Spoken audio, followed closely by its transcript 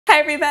Hi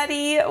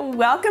everybody,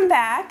 welcome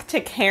back to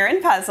Karen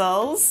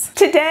Puzzles.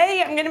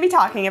 Today I'm going to be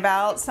talking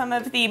about some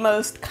of the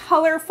most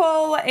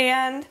colorful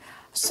and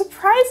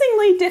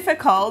surprisingly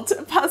difficult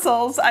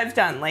puzzles I've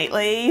done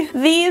lately.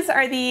 These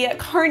are the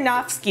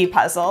Carnovsky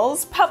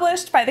puzzles,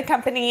 published by the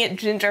company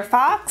Ginger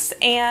Fox,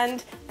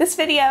 and this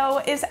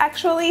video is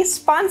actually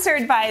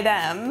sponsored by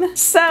them.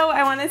 So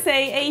I want to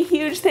say a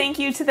huge thank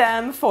you to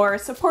them for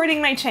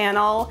supporting my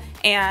channel,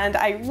 and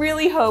I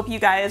really hope you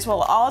guys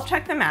will all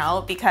check them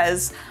out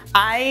because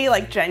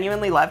I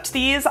genuinely loved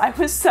these. I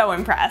was so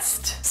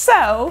impressed.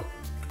 So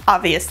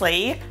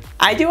obviously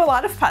I do a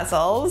lot of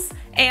puzzles,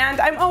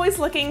 and I'm always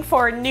looking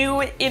for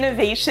new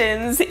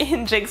innovations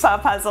in jigsaw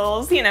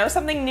puzzles, you know,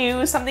 something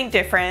new, something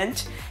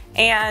different.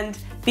 And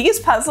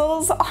these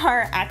puzzles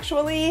are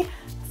actually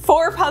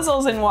 4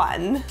 puzzles in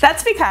one.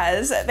 That's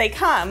because they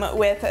come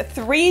with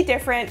 3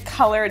 different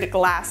colored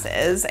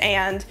glasses,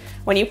 and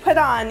when you put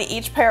on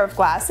each pair of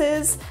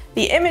glasses,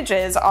 the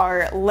images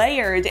are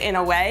layered in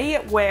a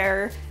way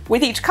where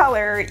with each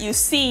color you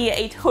see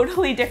a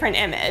totally different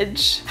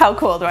image. How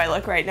cool do I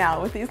look right now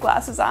with these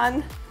glasses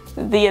on?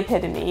 The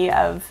epitome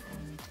of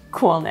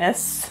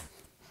coolness.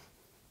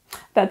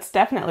 That's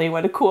definitely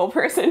what a cool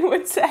person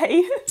would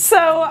say.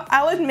 So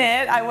I'll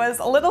admit I was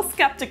a little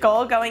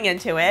skeptical going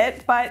into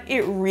it, but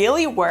it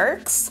really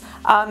works.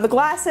 The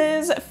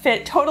glasses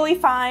fit totally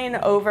fine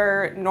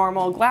over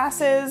normal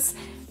glasses,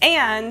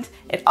 and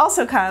it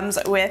also comes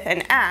with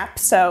an app,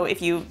 so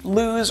if you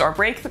lose or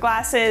break the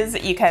glasses,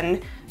 you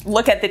can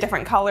look at the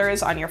different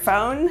colors on your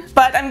phone.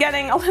 But I'm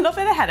getting a little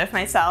bit ahead of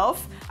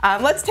myself.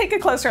 Let's take a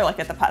closer look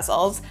at the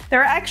puzzles.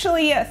 There are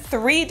actually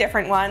 3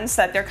 different ones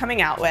that they're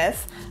coming out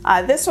with.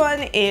 This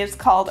one is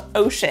called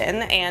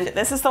Ocean, and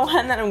this is the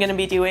one that I'm going to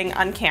be doing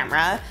on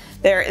camera.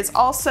 There is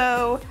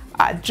also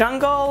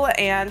Jungle,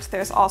 and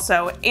there's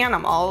also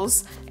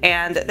Animals,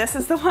 and this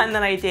is the one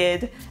that I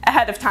did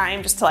ahead of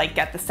time just to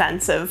get the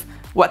sense of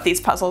what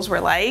these puzzles were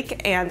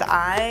like, and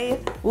I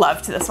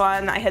loved this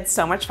one. I had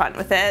so much fun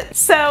with it.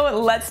 So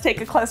let's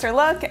take a closer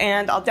look,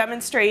 and I'll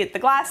demonstrate the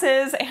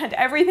glasses and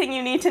everything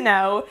you need to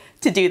know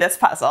to do this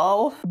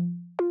puzzle.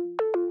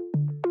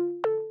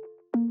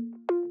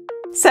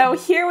 So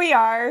here we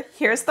are,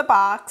 here's the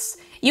box.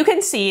 You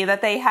can see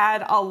that they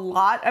had a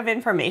lot of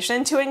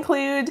information to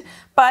include,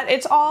 but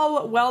it's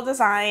all well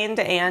designed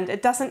and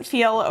it doesn't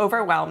feel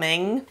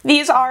overwhelming.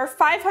 These are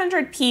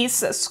 500-piece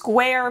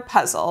square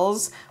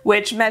puzzles,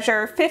 which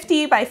measure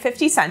 50 by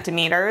 50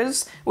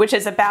 centimeters, which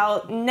is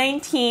about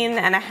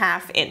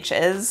 19.5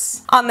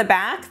 inches. On the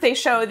back, they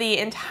show the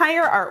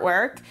entire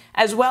artwork,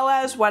 as well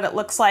as what it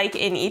looks like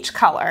in each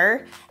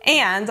color,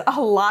 and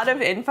a lot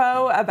of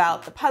info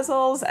about the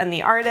puzzles and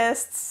the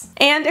artists.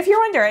 And if you're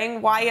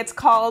wondering why it's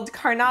called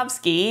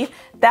Carnovsky,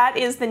 that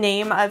is the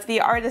name of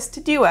the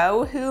artist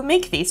duo who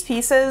make these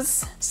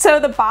pieces. So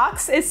the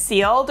box is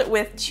sealed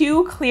with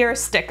 2 clear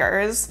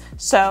stickers,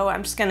 so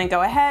I'm just gonna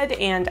go ahead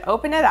and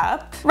open it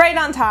up. Right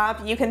on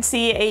top, you can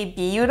see a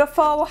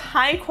beautiful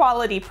high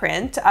quality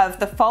print of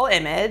the full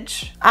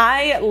image.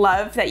 I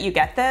love that you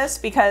get this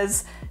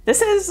because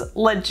this is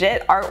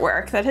legit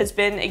artwork that has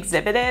been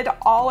exhibited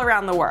all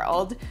around the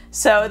world.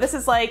 So this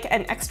is like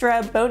an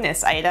extra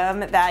bonus item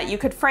that you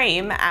could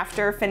frame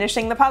after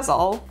finishing the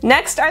puzzle.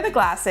 Next are the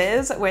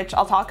glasses, which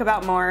I'll talk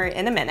about more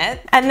in a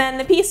minute. And then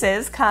the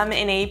pieces come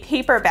in a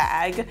paper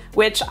bag,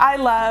 which I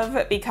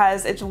love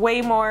because it's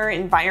way more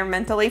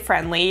environmentally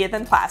friendly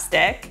than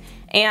plastic.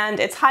 And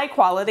it's high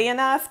quality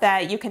enough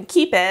that you can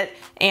keep it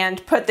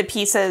and put the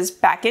pieces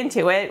back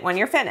into it when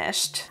you're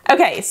finished.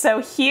 Okay, so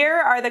here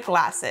are the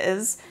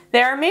glasses.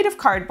 They're made of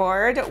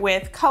cardboard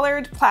with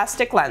colored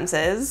plastic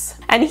lenses.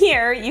 And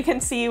here you can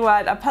see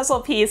what a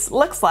puzzle piece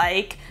looks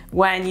like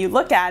when you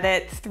look at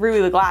it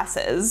through the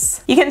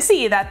glasses. You can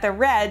see that the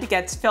red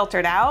gets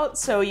filtered out,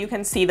 so you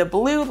can see the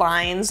blue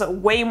lines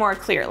way more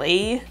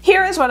clearly.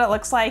 Here is what it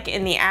looks like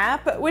in the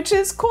app, which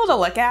is cool to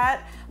look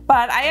at.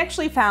 But I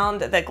actually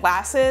found the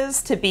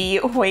glasses to be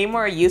way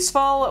more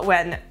useful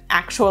when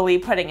actually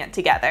putting it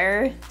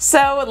together.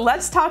 So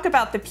let's talk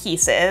about the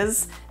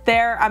pieces.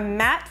 They're a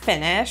matte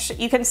finish.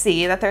 You can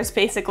see that there's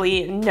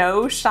basically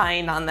no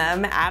shine on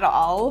them at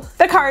all.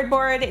 The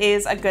cardboard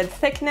is a good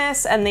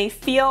thickness and they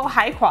feel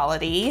high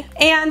quality.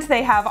 And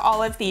they have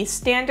all of these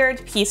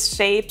standard piece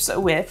shapes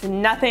with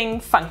nothing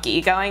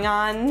funky going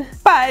on.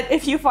 But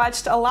if you've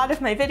watched a lot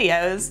of my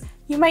videos,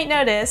 you might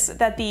notice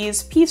that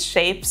these piece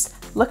shapes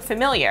look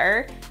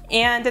familiar,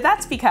 and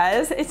that's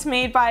because it's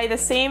made by the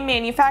same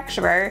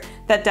manufacturer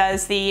that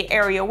does the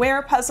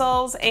AreaWare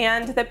puzzles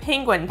and the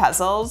Penguin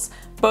puzzles,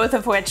 both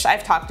of which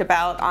I've talked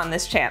about on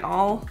this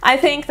channel. I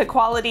think the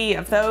quality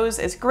of those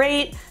is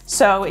great,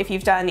 so if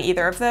you've done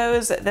either of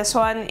those, this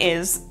one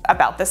is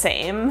about the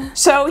same.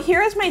 So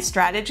here's my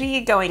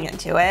strategy going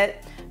into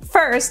it.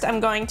 First,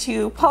 I'm going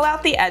to pull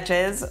out the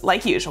edges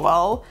like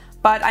usual,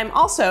 but I'm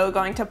also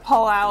going to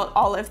pull out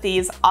all of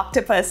these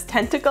octopus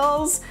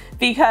tentacles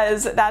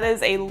because that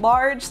is a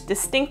large,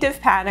 distinctive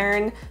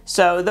pattern,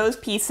 so those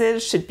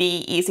pieces should be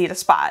easy to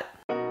spot.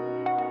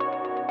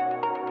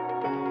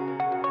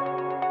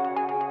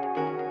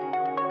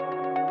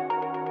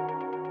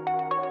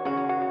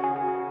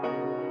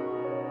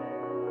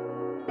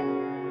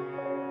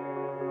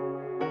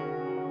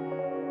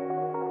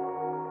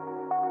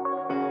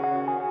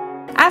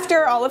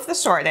 After all of the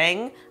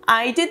sorting,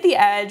 I did the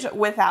edge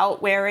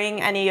without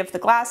wearing any of the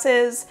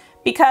glasses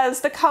because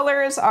the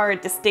colors are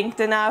distinct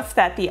enough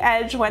that the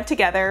edge went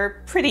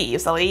together pretty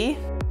easily.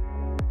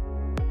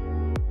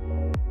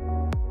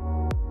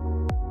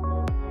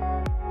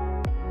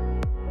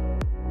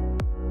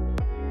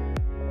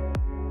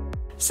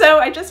 So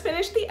I just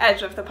finished the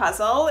edge of the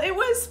puzzle. It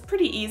was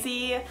pretty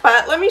easy,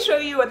 but let me show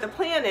you what the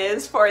plan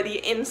is for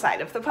the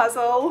inside of the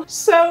puzzle.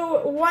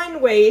 So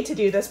one way to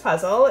do this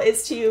puzzle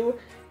is to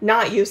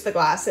not use the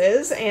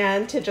glasses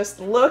and to just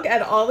look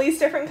at all these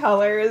different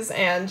colors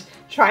and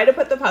try to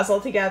put the puzzle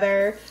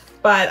together.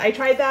 But I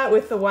tried that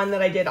with the one that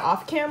I did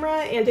off camera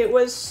and it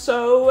was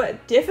so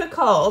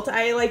difficult.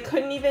 I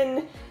couldn't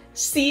even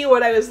see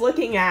what I was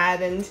looking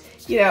at and,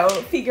 you know,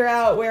 figure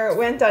out where it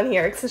went on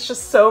here because it's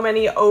just so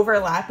many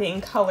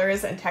overlapping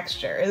colors and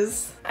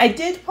textures. I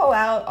did pull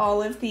out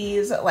all of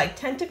these like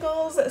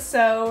tentacles,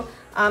 so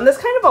that's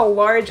kind of a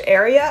large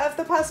area of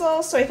the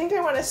puzzle, so I think I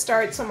want to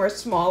start somewhere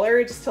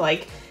smaller just to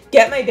like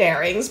get my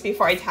bearings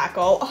before I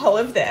tackle all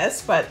of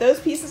this, but those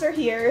pieces are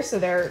here, so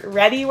they're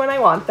ready when I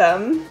want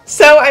them.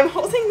 So I'm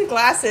holding the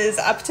glasses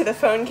up to the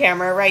phone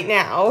camera right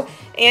now,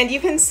 and you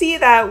can see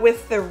that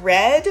with the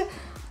red,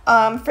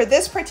 for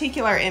this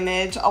particular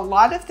image, a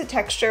lot of the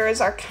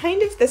textures are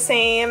kind of the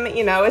same,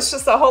 you know, it's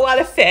just a whole lot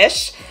of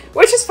fish,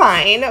 which is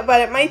fine,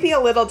 but it might be a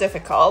little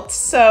difficult.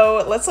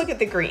 So let's look at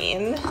the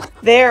green.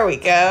 There we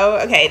go.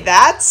 Okay,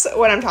 that's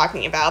what I'm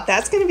talking about.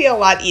 That's going to be a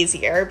lot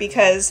easier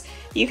because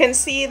you can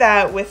see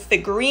that with the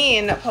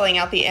green pulling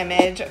out the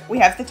image, we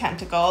have the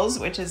tentacles,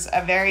 which is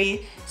a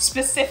very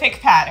specific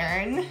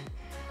pattern.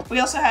 We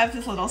also have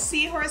this little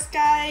seahorse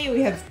guy.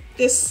 We have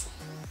this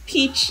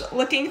peach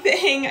looking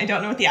thing. I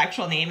don't know what the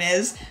actual name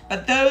is,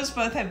 but those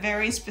both have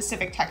very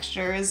specific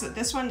textures.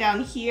 This one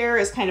down here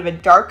is kind of a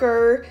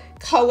darker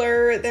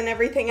color than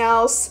everything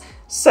else.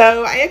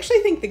 So I actually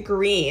think the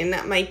green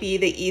might be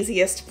the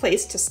easiest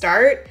place to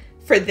start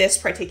for this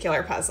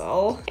particular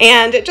puzzle.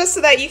 And just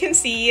so that you can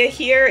see,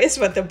 here is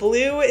what the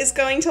blue is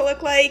going to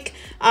look like.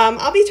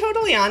 I'll be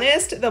totally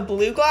honest, the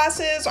blue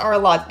glasses are a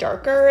lot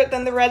darker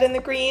than the red and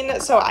the green,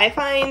 so I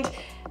find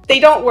they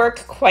don't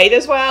work quite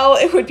as well.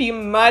 It would be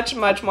much,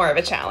 much more of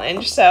a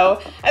challenge.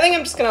 So I think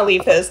I'm just gonna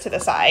leave those to the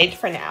side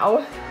for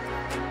now.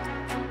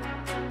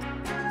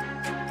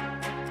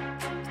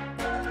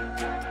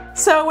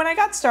 So when I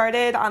got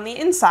started on the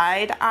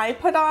inside, I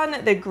put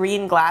on the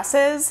green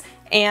glasses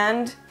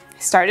and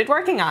started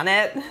working on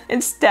it.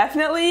 It's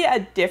definitely a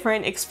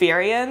different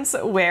experience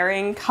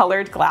wearing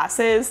colored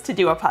glasses to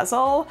do a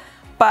puzzle,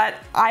 but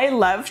I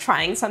love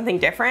trying something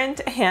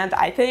different and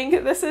I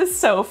think this is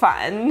so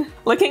fun.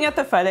 Looking at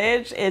the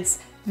footage, it's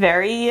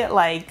very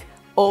like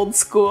old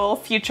school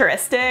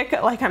futuristic,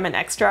 like I'm an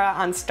extra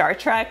on Star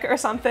Trek or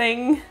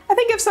something. I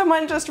think if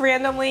someone just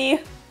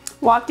randomly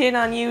walked in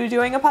on you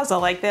doing a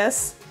puzzle like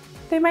this,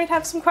 they might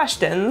have some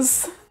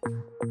questions.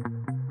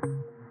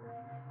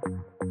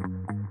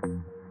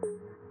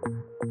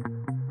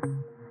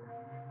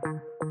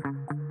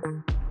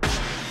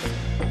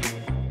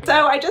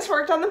 So I just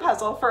worked on the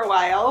puzzle for a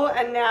while,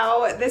 and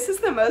now this is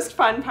the most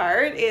fun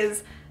part,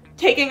 is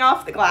taking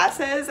off the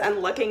glasses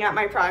and looking at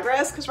my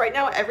progress, because right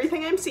now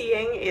everything I'm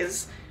seeing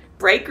is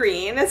bright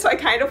green, so I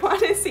kind of want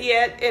to see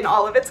it in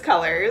all of its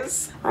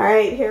colors. All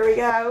right, here we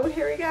go,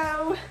 here we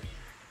go.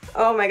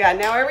 Oh my god,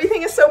 now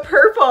everything is so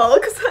purple,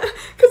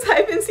 because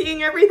I've been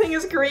seeing everything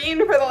is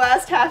green for the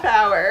last half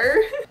hour.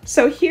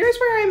 So here's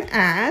where I'm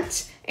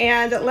at.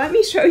 And let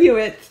me show you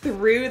it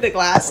through the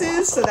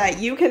glasses so that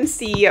you can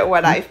see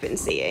what I've been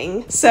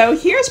seeing. So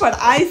here's what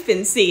I've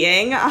been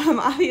seeing.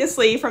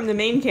 Obviously from the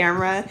main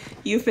camera,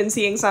 you've been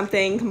seeing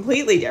something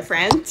completely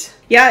different.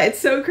 Yeah, it's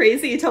so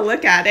crazy to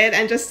look at it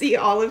and just see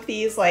all of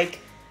these like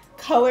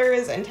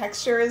colors and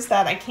textures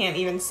that I can't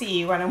even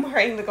see when I'm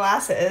wearing the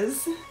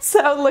glasses.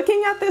 So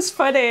looking at this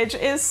footage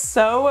is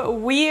so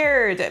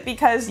weird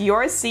because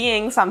you're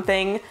seeing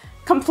something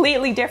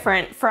completely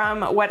different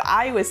from what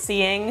I was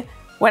seeing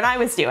when I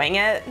was doing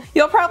it.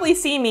 You'll probably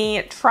see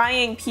me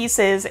trying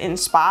pieces in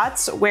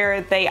spots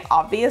where they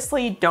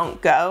obviously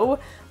don't go,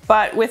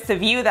 but with the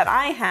view that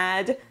I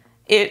had,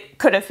 it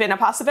could have been a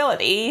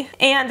possibility.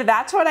 And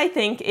that's what I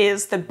think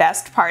is the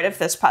best part of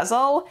this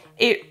puzzle.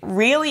 It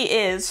really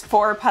is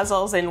 4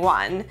 puzzles in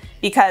one,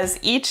 because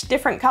each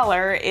different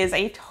color is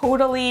a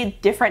totally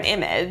different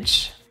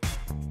image.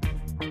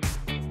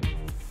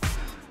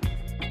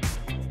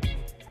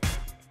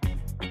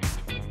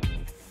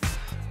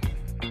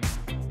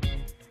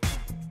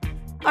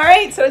 All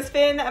right, so it's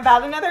been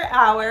about another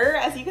hour.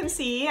 As you can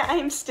see,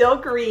 I'm still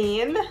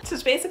green. So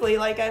it's basically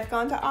like I've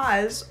gone to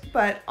Oz,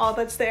 but all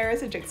that's there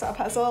is a jigsaw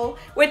puzzle,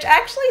 which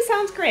actually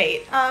sounds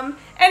great.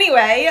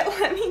 Anyway,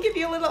 let me give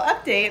you a little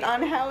update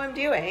on how I'm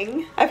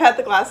doing. I've had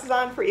the glasses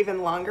on for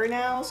even longer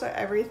now, so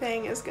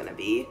everything is gonna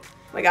be, oh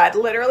my god,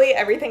 literally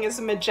everything is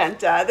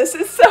magenta. This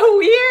is so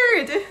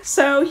weird.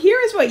 So here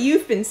is what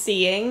you've been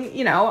seeing,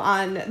 you know,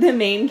 on the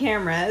main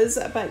cameras,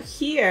 but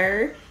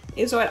here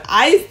is what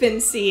I've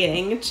been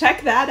seeing.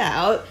 Check that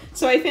out.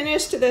 So I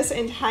finished this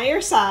entire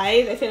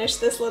side. I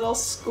finished this little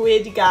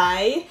squid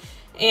guy,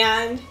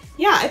 And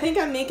yeah, I think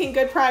I'm making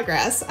good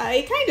progress.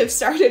 I kind of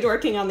started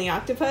working on the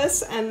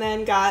octopus and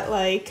then got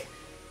like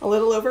a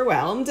little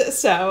overwhelmed,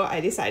 so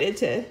I decided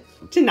to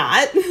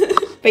not.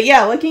 But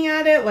yeah, looking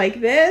at it like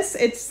this,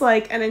 it's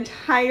like an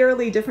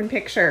entirely different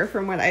picture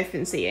from what I've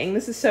been seeing.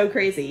 This is so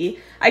crazy.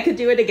 I could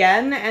do it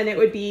again and it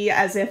would be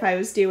as if I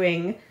was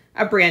doing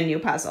a brand new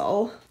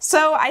puzzle.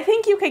 So I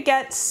think you could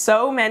get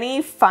so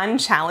many fun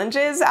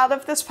challenges out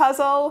of this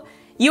puzzle.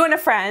 You and a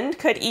friend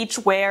could each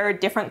wear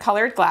different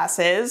colored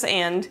glasses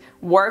and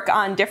work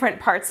on different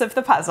parts of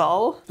the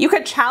puzzle. You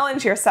could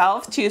challenge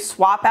yourself to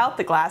swap out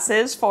the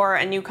glasses for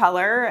a new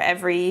color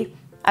every,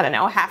 I don't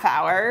know, half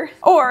hour.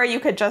 Or you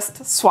could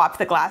just swap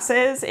the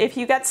glasses if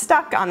you get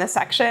stuck on a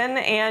section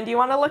and you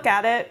want to look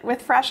at it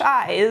with fresh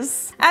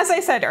eyes. As I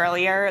said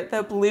earlier,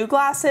 the blue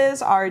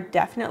glasses are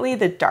definitely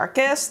the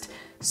darkest,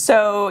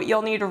 so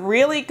you'll need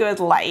really good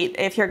light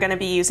if you're going to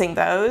be using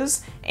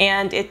those,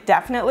 and it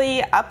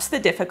definitely ups the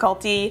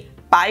difficulty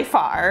by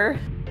far.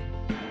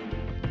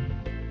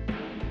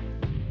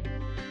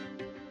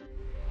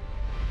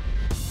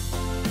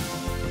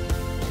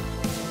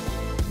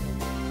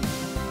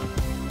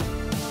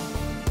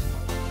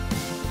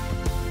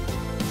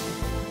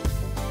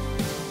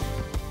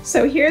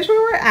 So here's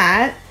where we're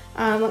at.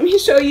 Let me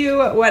show you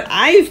what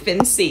I've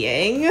been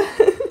seeing.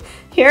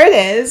 Here it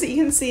is.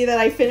 You can see that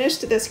I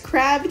finished this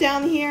crab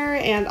down here,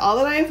 and all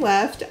that I've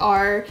left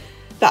are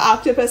the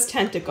octopus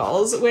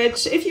tentacles,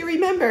 which, if you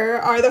remember,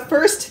 are the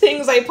first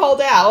things I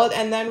pulled out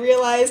and then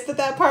realized that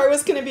that part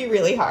was going to be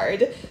really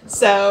hard.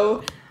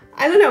 So,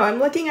 I don't know. I'm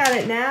looking at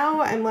it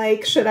now. I'm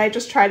like, should I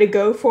just try to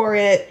go for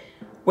it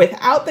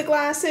without the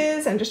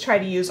glasses and just try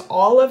to use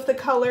all of the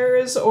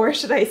colors, or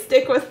should I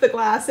stick with the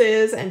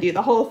glasses and do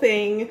the whole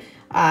thing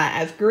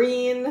as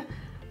green?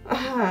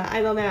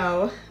 I don't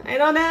know. I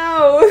don't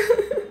know.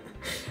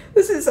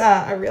 This is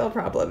a real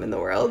problem in the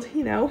world,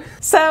 you know?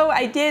 So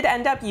I did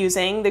end up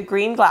using the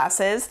green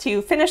glasses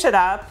to finish it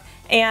up,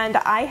 and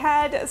I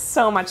had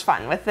so much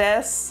fun with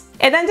this.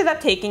 It ended up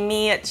taking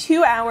me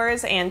 2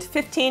 hours and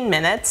 15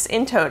 minutes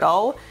in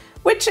total,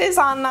 which is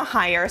on the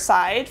higher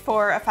side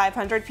for a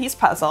 500-piece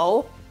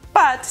puzzle.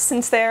 But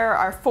since there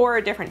are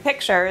 4 different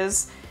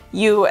pictures,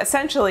 you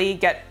essentially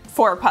get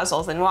 4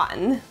 puzzles in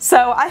one.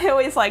 So I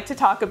always like to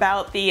talk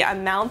about the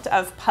amount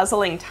of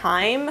puzzling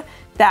time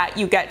that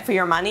you get for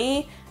your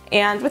money,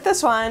 and with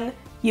this one,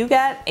 you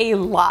get a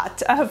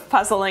lot of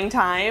puzzling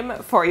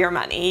time for your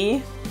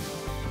money.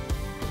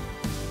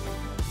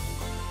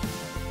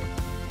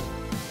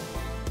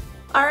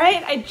 All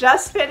right, I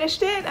just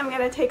finished it. I'm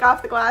gonna take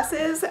off the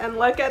glasses and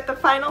look at the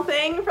final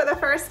thing for the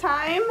first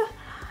time.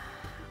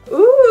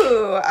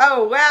 Ooh,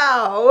 oh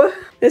wow.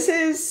 This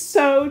is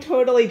so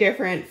totally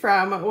different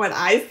from what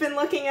I've been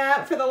looking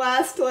at for the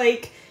last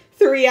like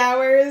 3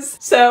 hours.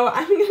 So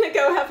I'm gonna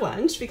go have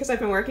lunch because I've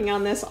been working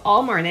on this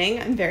all morning.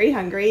 I'm very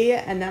hungry,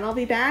 and then I'll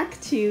be back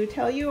to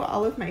tell you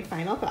all of my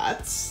final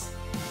thoughts.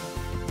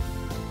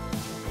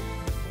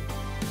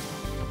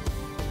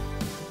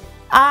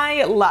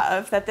 I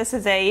love that this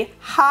is a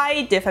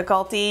high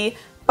difficulty,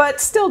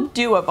 but still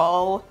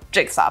doable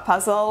jigsaw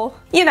puzzle.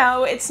 You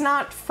know, it's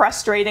not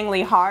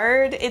frustratingly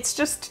hard, it's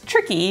just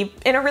tricky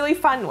in a really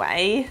fun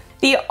way.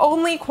 The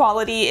only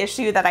quality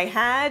issue that I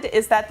had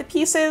is that the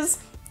pieces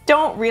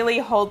don't really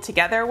hold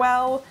together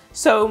well,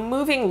 so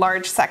moving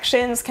large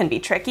sections can be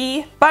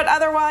tricky, but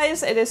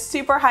otherwise it is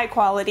super high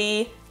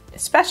quality,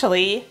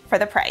 especially for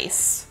the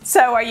price.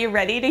 So are you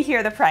ready to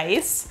hear the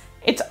price?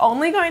 It's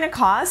only going to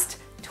cost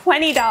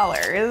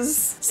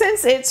 $20.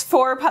 Since it's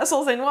 4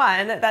 puzzles in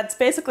one, that's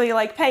basically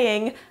like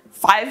paying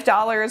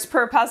 $5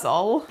 per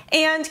puzzle.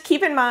 And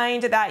keep in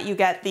mind that you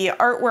get the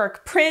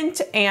artwork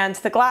print and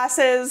the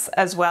glasses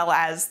as well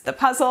as the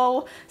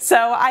puzzle,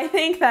 so I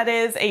think that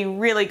is a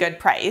really good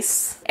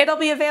price. It'll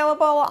be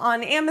available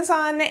on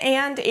Amazon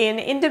and in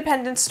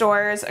independent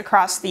stores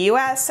across the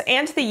US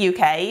and the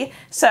UK,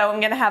 so I'm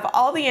gonna have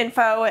all the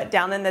info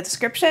down in the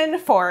description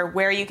for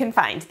where you can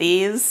find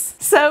these.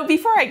 So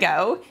before I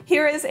go,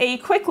 here is a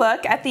quick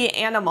look at the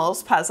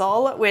animals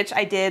puzzle, which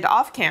I did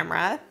off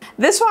camera.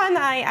 This one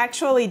I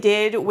actually did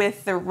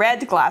with the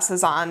red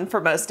glasses on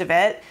for most of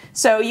it,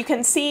 so you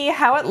can see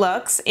how it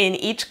looks in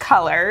each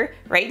color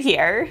right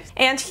here.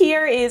 And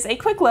here is a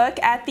quick look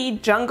at the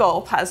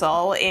jungle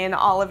puzzle in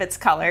all of its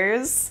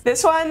colors.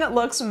 This one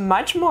looks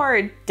much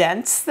more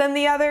dense than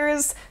the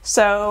others,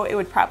 so it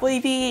would probably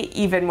be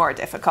even more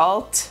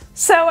difficult.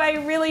 So I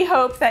really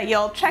hope that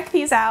you'll check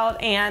these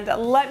out and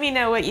let me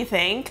know what you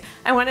think.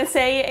 I want to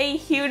say a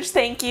huge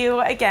thank you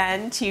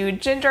again to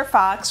Ginger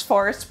Fox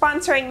for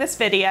sponsoring this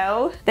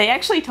video. They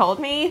actually told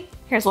me,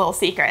 here's a little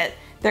secret,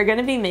 they're going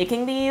to be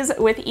making these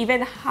with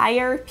even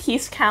higher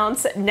piece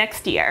counts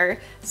next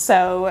year.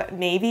 So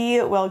maybe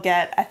we'll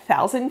get a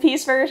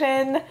 1,000-piece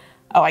version.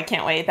 Oh, I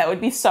can't wait. That would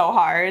be so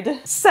hard.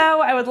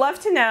 So I would love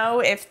to know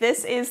if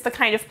this is the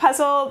kind of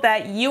puzzle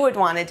that you would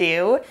want to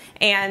do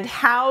and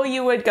how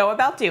you would go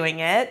about doing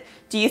it.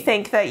 Do you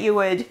think that you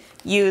would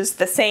use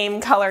the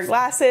same color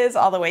glasses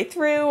all the way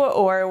through,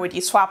 or would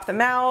you swap them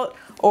out?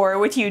 Or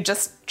would you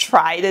just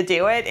try to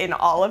do it in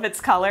all of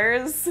its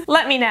colors?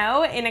 Let me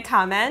know in a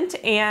comment,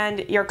 and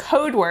your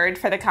code word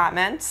for the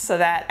comments so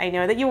that I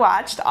know that you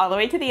watched all the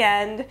way to the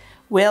end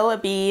will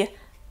be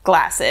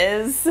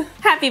glasses.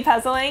 Happy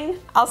puzzling!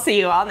 I'll see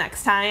you all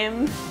next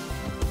time.